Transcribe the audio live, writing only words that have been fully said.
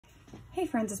Hey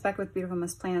friends, it's Beck with Beautiful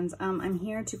Miss Plans. I'm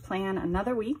here to plan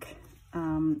another week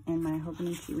in my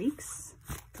Hobonichi weeks.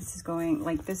 This is going,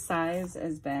 like, this size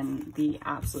has been the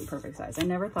absolute perfect size. I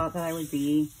never thought that I would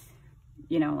be,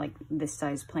 you know, like this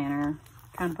size planner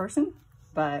kind of person,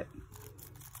 but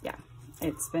yeah,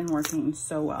 it's been working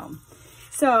so well.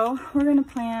 So we're gonna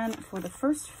plan for the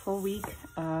first full week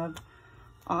of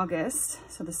August,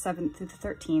 so the 7th through the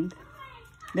 13th.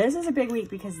 This is a big week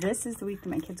because this is the week that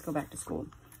my kids go back to school.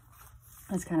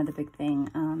 That's kind of the big thing.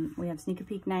 We have sneak a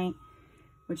peek night,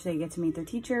 which they get to meet their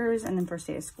teachers, and then first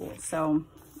day of school. So,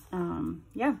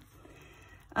 yeah.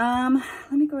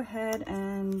 Let me go ahead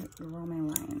and roll my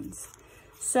lines.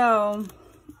 So,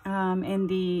 in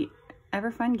the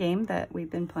ever fun game that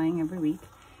we've been playing every week,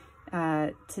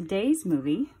 today's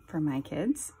movie for my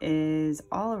kids is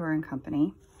Oliver and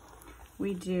Company.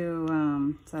 We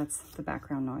do, so that's the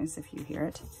background noise if you hear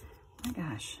it. Oh my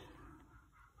gosh.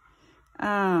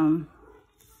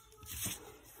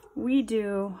 We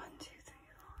do 1, 2, 3,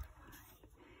 4, 5.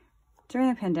 During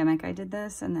the pandemic, I did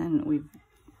this, and then we've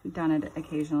done it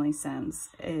occasionally since,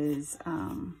 is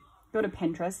go to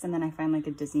Pinterest, and then I find like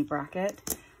a Disney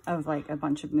bracket of like a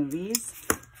bunch of movies,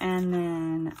 and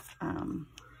then,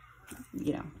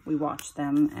 you know, we watch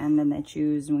them, and then they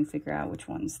choose, and we figure out which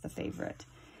one's the favorite.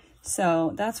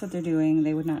 So that's what they're doing.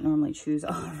 They would not normally choose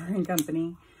Oliver and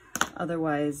Company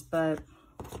otherwise, but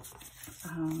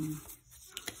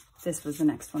this was the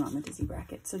next one on the Disney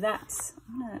bracket. So that's,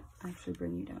 I'm gonna actually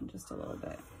bring you down just a little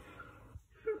bit.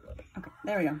 Okay,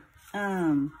 there we go.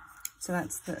 So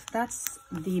that's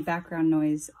the background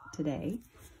noise today,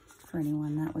 for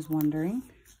anyone that was wondering.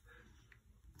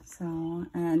 So,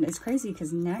 and it's crazy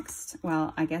because next,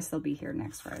 well, I guess they'll be here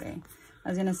next Friday. I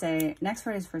was gonna say next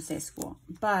Friday's first day of school,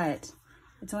 but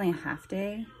it's only a half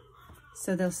day,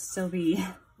 so they'll still be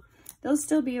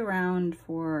around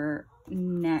for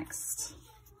next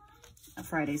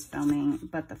Friday's filming.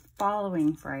 But the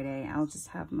following Friday, I'll just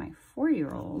have my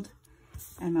 4-year-old,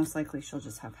 and most likely she'll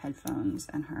just have headphones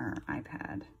and her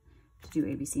iPad to do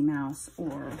ABC Mouse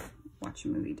or watch a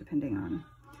movie, depending on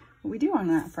what we do on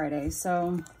that Friday.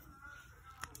 So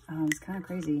it's kind of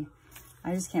crazy.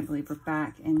 I just can't believe we're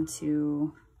back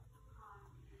into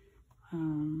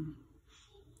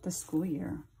the school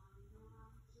year.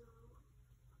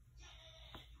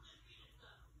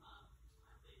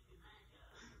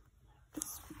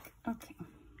 This week. Okay.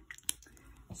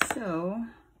 So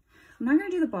I'm not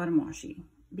going to do the bottom washi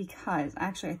because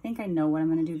actually I think I know what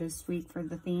I'm going to do this week for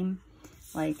the theme.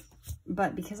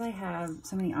 But because I have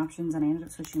so many options and I ended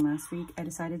up switching last week, I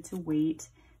decided to wait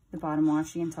the bottom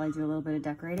washi until I do a little bit of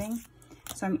decorating.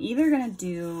 So I'm either gonna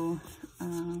do,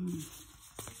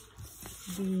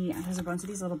 there's a bunch of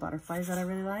these little butterflies that I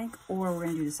really like, or we're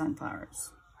gonna do the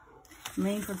sunflowers. I'm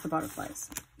leaning towards the butterflies.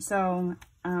 So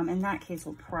in that case,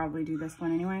 we'll probably do this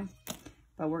one anyway,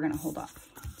 but we're gonna hold off.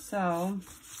 So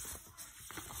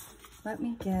let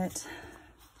me get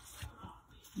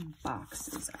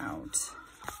boxes out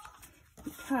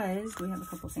because we have a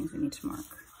couple things we need to mark.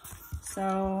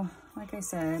 So like I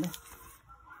said,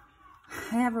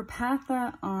 I have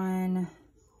Rapatha on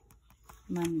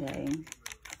Monday.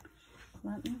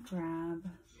 Let me grab,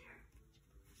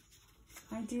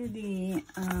 I do the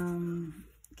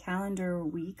calendar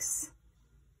weeks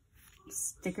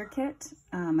sticker kit,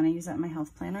 and I use that in my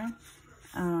health planner.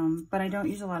 But I don't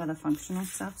use a lot of the functional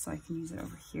stuff, so I can use it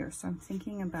over here. So I'm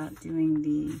thinking about doing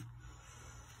the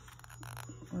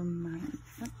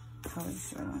what colors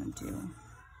do I want to do?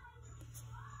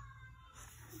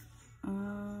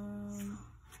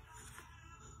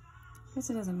 I guess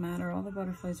it doesn't matter. All the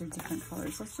butterflies are different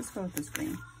colors. Let's just go with this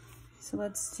green. So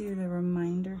let's do the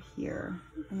reminder here,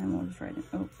 and then we'll just write it.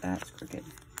 Oh, that's crooked.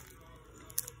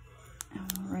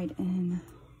 And we'll write in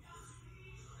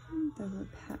the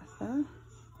Rapatha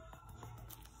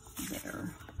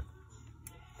there.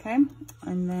 Okay,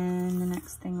 and then the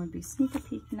next thing would be sneak a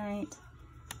peek night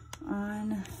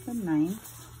on the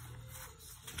 9th.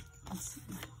 Let's see.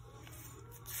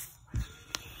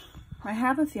 I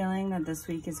have a feeling that this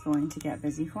week is going to get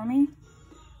busy for me.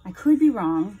 I could be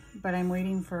wrong, but I'm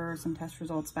waiting for some test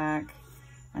results back,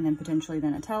 and then potentially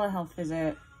then a telehealth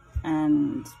visit,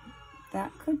 and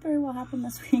that could very well happen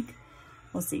this week.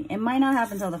 We'll see. It might not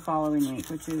happen until the following week,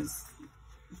 which is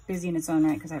busy in its own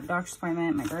right because I have a doctor's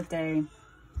appointment, my birthday.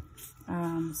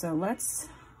 So let's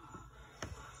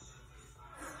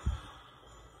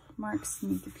mark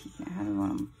sneak a peek night. How do we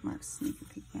want to mark sneak a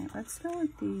peek night? Let's go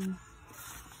with the,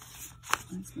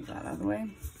 let's move that out of the way.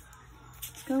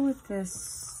 Let's go with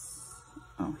this.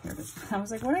 Oh, here it is. I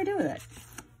was like, what do I do with it?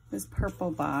 This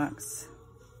purple box,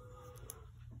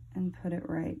 and put it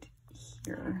right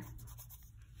here.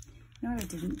 You know what I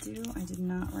didn't do? I did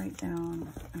not write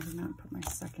down, I did not put my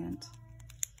second.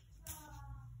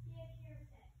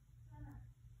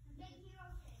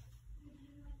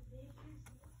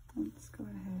 Let's go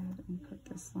ahead and put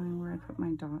this line where I put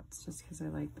my dots just because I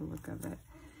like the look of it.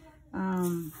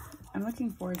 I'm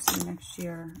looking forward to next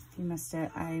year. If you missed it,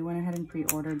 I went ahead and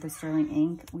pre-ordered the Sterling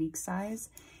Ink week size,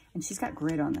 and she's got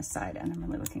grid on this side, and I'm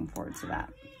really looking forward to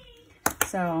that.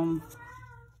 So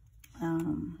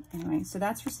anyway, so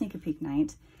that's for sneak a peek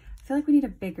night. I feel like we need a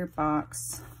bigger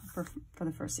box for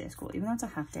the first day of school. Even though it's a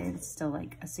half day, it's still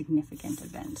like a significant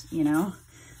event, you know?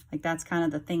 Like that's kind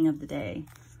of the thing of the day.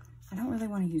 I don't really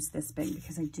want to use this big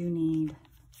because I do need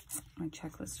my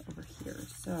checklist over here.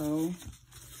 So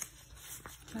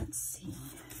let's see.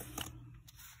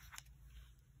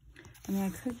 I mean, I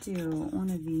could do one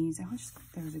of these. I wish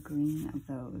there was a green of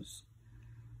those.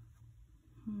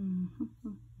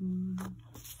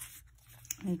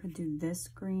 I could do this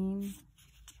green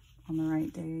on the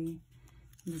right day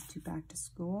and just do back to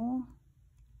school.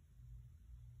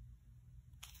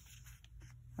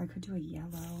 Or I could do a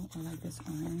yellow or like this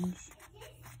orange.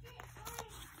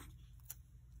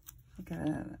 Like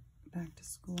a back to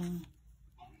school.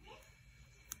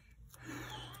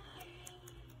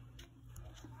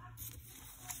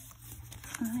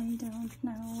 I don't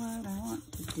know what I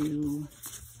want to do.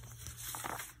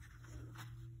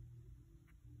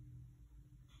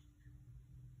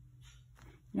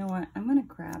 You know what? I'm gonna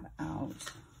grab out,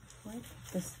 before I put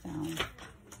this down,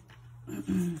 put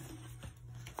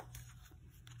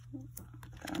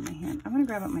that on my hand. I'm gonna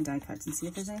grab out my die cuts and see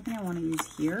if there's anything I want to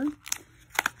use here.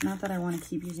 Not that I want to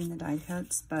keep using the die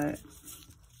cuts, but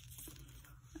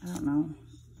I don't know.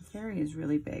 The fairy is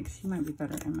really big. She might be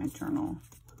better in my journal.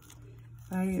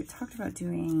 But I talked about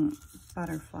doing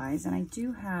butterflies, and I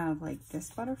do have like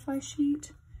this butterfly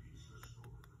sheet.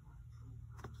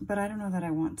 But I don't know that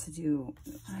I want to do,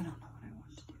 I don't know what I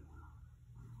want to do.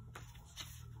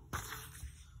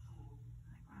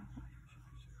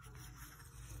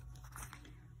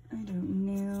 I don't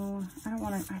know.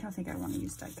 I don't think I want to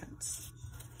use die cuts.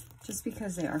 Just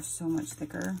because they are so much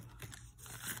thicker.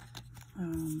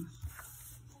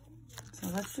 So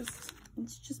let's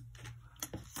just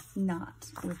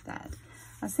not with that.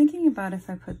 I was thinking about if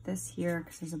I put this here,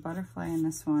 because there's a butterfly in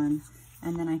this one,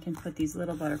 and then I can put these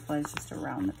little butterflies just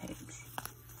around the page.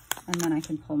 And then I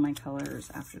can pull my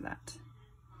colors after that.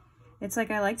 It's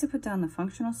like I like to put down the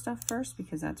functional stuff first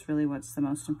because that's really what's the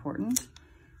most important.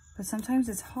 But sometimes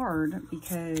it's hard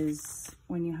because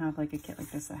when you have like a kit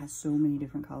like this that has so many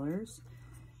different colors,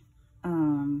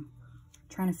 trying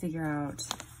to figure out,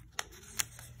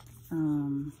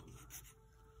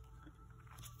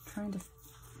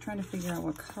 trying to figure out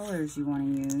what colors you want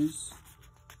to use,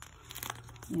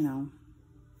 you know.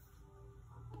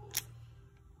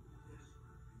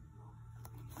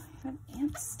 I have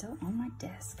ants still on my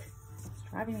desk. It's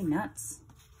driving me nuts.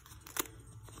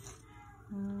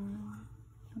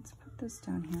 Let's put this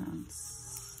down here on,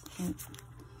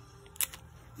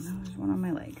 no, there's one on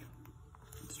my leg.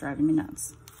 It's driving me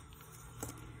nuts.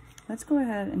 Let's go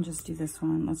ahead and just do this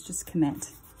one. Let's just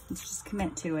commit. Let's just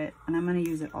commit to it. And I'm going to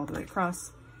use it all the way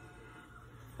across.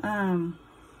 And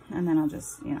then I'll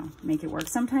just, you know, make it work.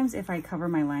 Sometimes if I cover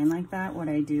my line like that, what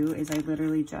I do is I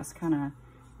literally just kind of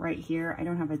right here, I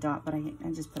don't have a dot, but I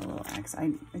just put a little X.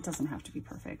 It doesn't have to be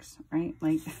perfect, right?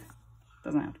 Like, it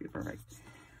doesn't have to be perfect.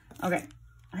 Okay,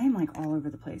 I am like all over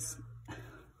the place.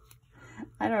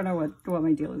 I don't know what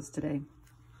my deal is today.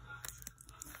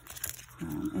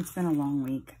 It's been a long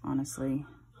week, honestly.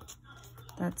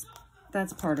 That's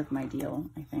part of my deal,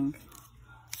 I think,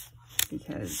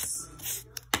 because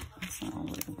it's not all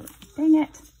the way over. Dang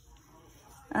it!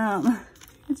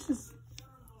 It's just,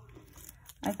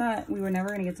 I thought we were never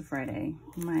gonna get to Friday.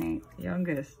 My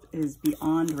youngest is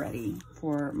beyond ready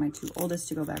for my two oldest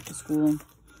to go back to school.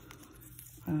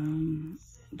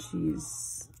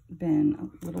 She's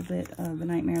been a little bit of a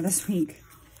nightmare this week.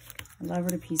 I love her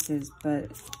to pieces,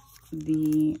 but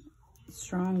the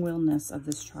strong-willedness of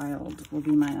this child will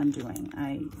be my undoing.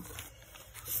 I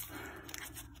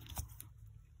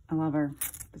love her,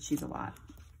 but she's a lot.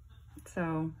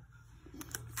 So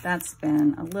that's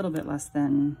been a little bit less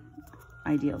than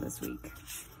ideal this week.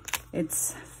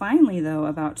 It's finally, though,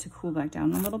 about to cool back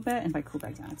down a little bit. And by cool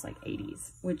back down, it's like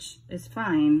 80s, which is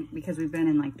fine because we've been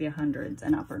in like the 100s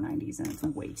and upper 90s, and it's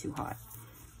way too hot.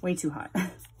 Way too hot.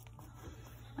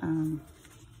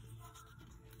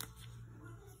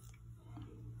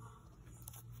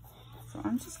 So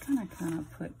I'm just gonna kind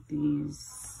of put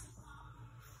these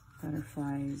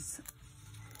butterflies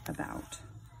about,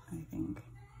 I think.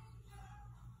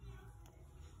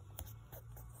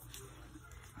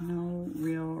 No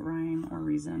real rhyme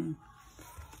reason.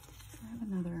 I have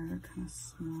another kind of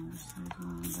smaller size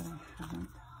one that I haven't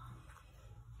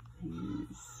used.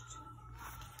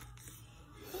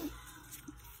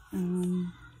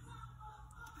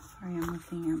 Sorry, I'm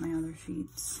looking at my other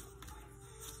sheets.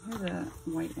 Here's a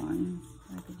white one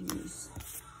that I could use.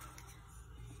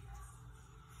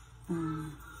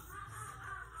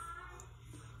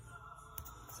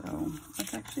 So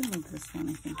let's actually make this one,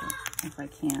 I think, if I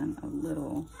can, a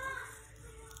little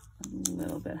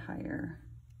bit higher.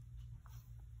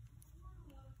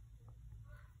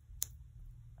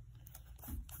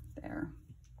 There.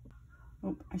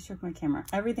 Oh, I shook my camera.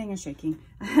 Everything is shaking.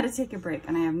 I had to take a break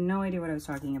and I have no idea what I was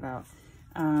talking about.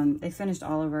 They finished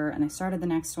Oliver and I started the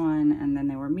next one and then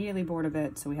they were immediately bored of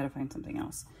it, so we had to find something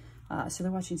else. So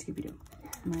they're watching Scooby-Doo.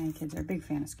 My kids are a big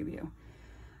fan of Scooby-Doo.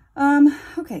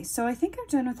 Okay, so I think I'm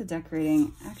done with the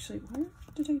decorating. Actually, where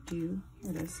did I do?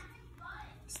 Here it is. I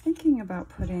was thinking about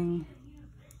putting,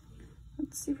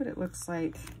 let's see what it looks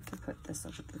like to put this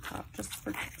up at the top, just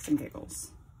for kicks and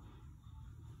giggles.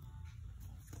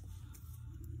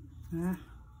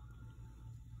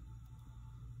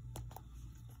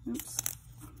 Oops.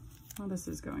 Well, this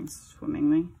is going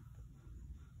swimmingly.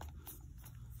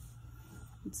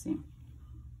 Let's see.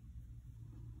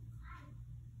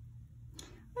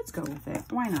 Let's go with it.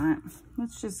 Why not?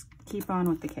 Let's just keep on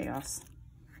with the chaos.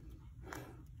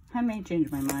 I may change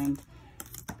my mind,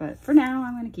 but for now,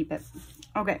 I'm going to keep it.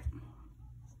 Okay.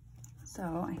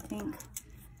 So I think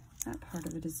that part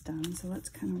of it is done. So let's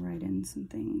kind of write in some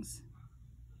things.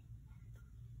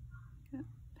 We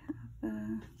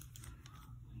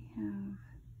have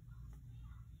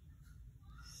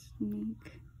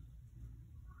sneak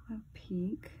a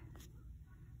peek,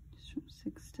 just from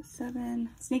 6 to 7.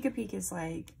 Sneak a peek is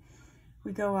like,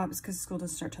 we go up, it's because school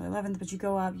doesn't start till 11th, but you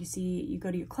go up, you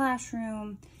go to your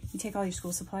classroom, you take all your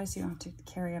school supplies so you don't have to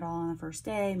carry it all on the first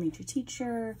day, meet your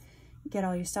teacher, get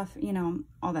all your stuff, you know,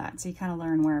 all that. So you kind of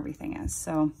learn where everything is.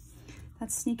 So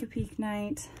that's sneak a peek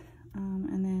night.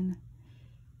 And then,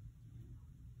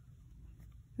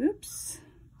 oops,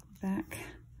 back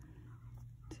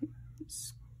to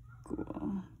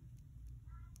school.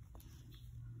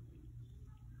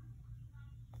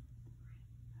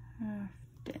 Half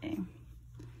day.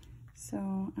 So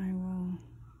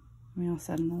I'll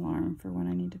set an alarm for when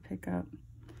I need to pick up,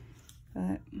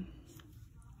 but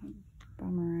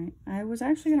bummer, right? I was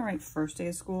actually gonna write first day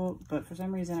of school, but for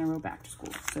some reason I wrote back to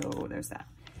school, so there's that.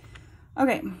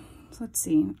 Okay, so let's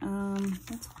see.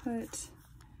 Let's put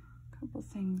couple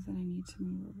things that I need to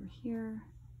move over here.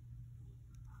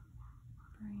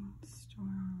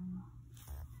 Brainstorm.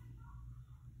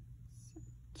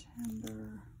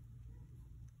 September.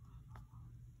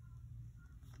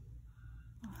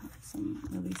 I'll have some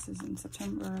releases in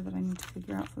September that I need to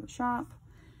figure out for the shop.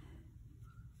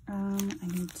 I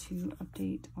need to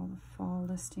update all the fall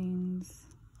listings.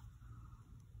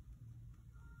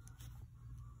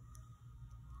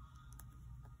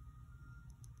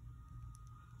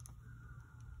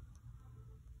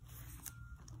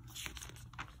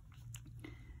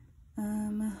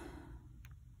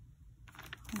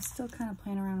 I'm still kind of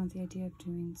playing around with the idea of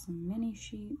doing some mini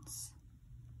sheets.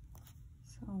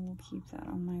 So we'll keep that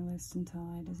on my list until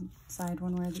I decide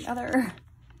one way or the other.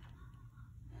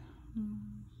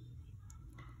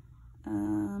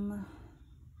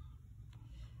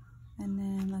 And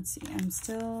then let's see, I'm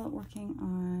still working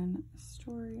on a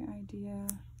story idea.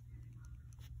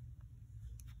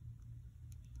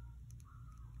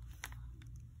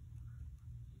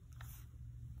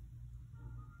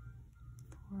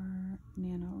 For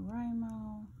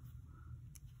NaNoWriMo.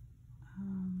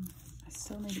 I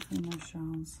still need to clean those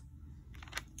shelves.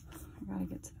 I gotta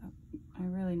get to that. I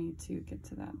really need to get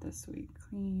to that this week.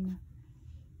 Clean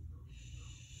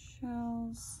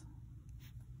shelves.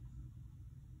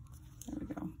 There we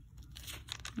go.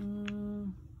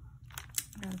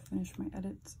 I gotta finish my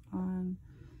edits on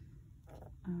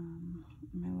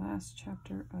my last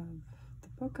chapter of the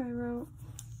book I wrote.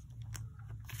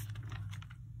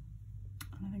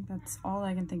 I think that's all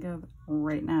I can think of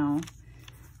right now.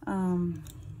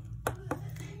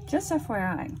 Just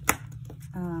FYI,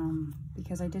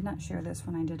 because I did not share this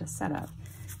when I did a setup.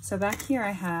 So back here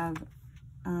I have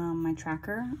my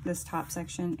tracker. This top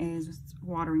section is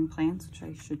watering plants, which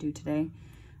I should do today.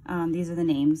 These are the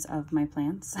names of my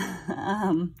plants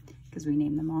because we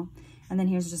name them all. And then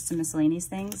here's just some miscellaneous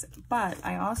things. But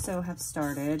I also have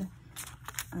started,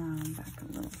 back a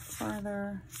little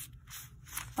farther.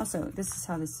 Also, this is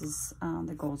how this is,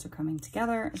 the goals are coming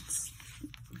together. It's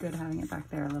good having it back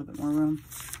there, a little bit more room.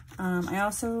 I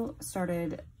also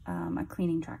started a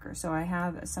cleaning tracker. So I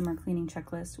have a summer cleaning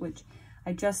checklist, which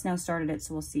I just now started it,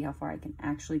 so we'll see how far I can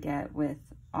actually get with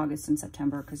August and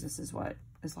September, because this will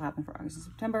happen for August and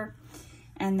September.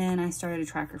 And then I started a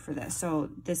tracker for this. So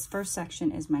this first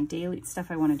section is my daily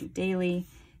stuff I want to do daily.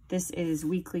 This is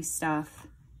weekly stuff.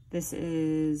 This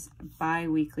is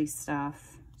bi-weekly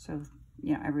stuff. So,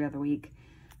 you know, every other week.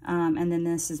 And then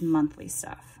this is monthly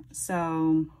stuff.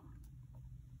 So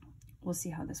we'll see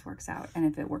how this works out. And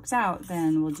if it works out,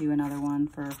 then we'll do another one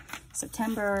for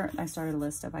September. I started a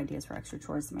list of ideas for extra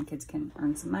chores so my kids can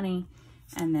earn some money.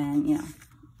 And then, you know,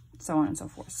 so on and so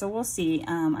forth. So we'll see.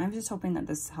 I'm just hoping that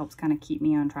this helps kind of keep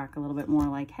me on track a little bit more,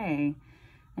 like, hey,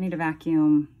 I need a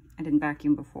vacuum. I didn't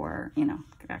vacuum before, you know,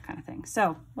 that kind of thing.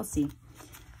 So we'll see.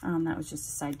 That was just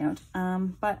a side note.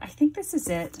 But I think this is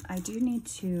it. I do need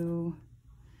to,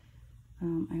 I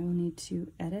will need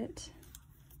to edit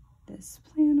this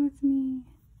plan with me.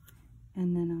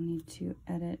 And then I'll need to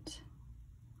edit,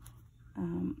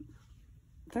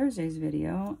 Thursday's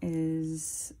video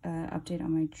is an update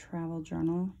on my travel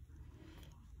journal.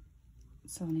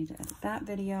 So I'll need to edit that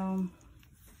video.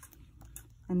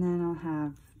 And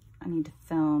then I need to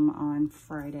film on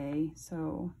Friday.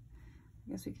 So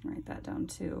I guess we can write that down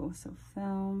too. So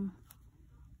film,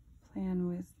 plan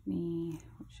with me,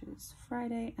 which is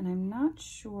Friday. And I'm not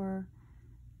sure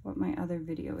what my other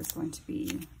video is going to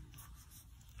be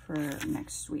for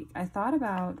next week. I thought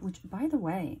about, which by the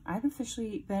way, I've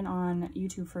officially been on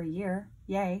YouTube for a year.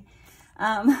 Yay.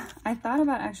 I thought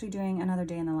about actually doing another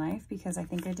day in the life, because I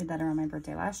think I did that around my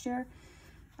birthday last year.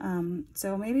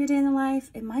 So maybe a day in the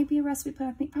life. It might be a recipe plan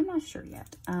with me. I'm not sure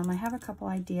yet. I have a couple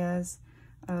ideas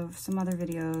of some other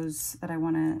videos that I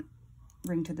want to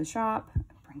bring to the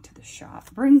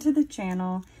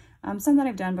channel. Some that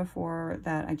I've done before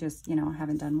that I just, you know,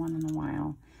 haven't done one in a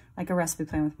while, like a recipe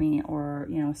plan with me, or,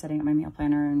 you know, setting up my meal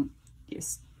planner and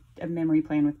just a memory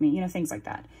plan with me, you know, things like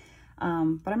that.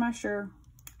 But I'm not sure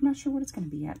what it's going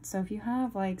to be yet. So if you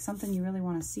have like something you really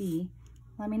want to see,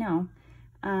 let me know.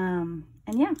 And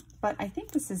yeah, but I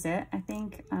think this is it. I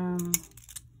think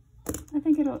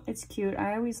it's cute.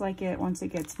 I always like it once it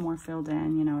gets more filled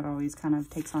in, you know, it always kind of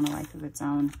takes on a life of its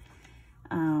own.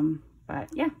 But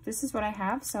yeah, this is what I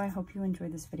have. So I hope you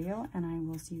enjoyed this video, and I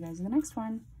will see you guys in the next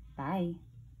one. Bye.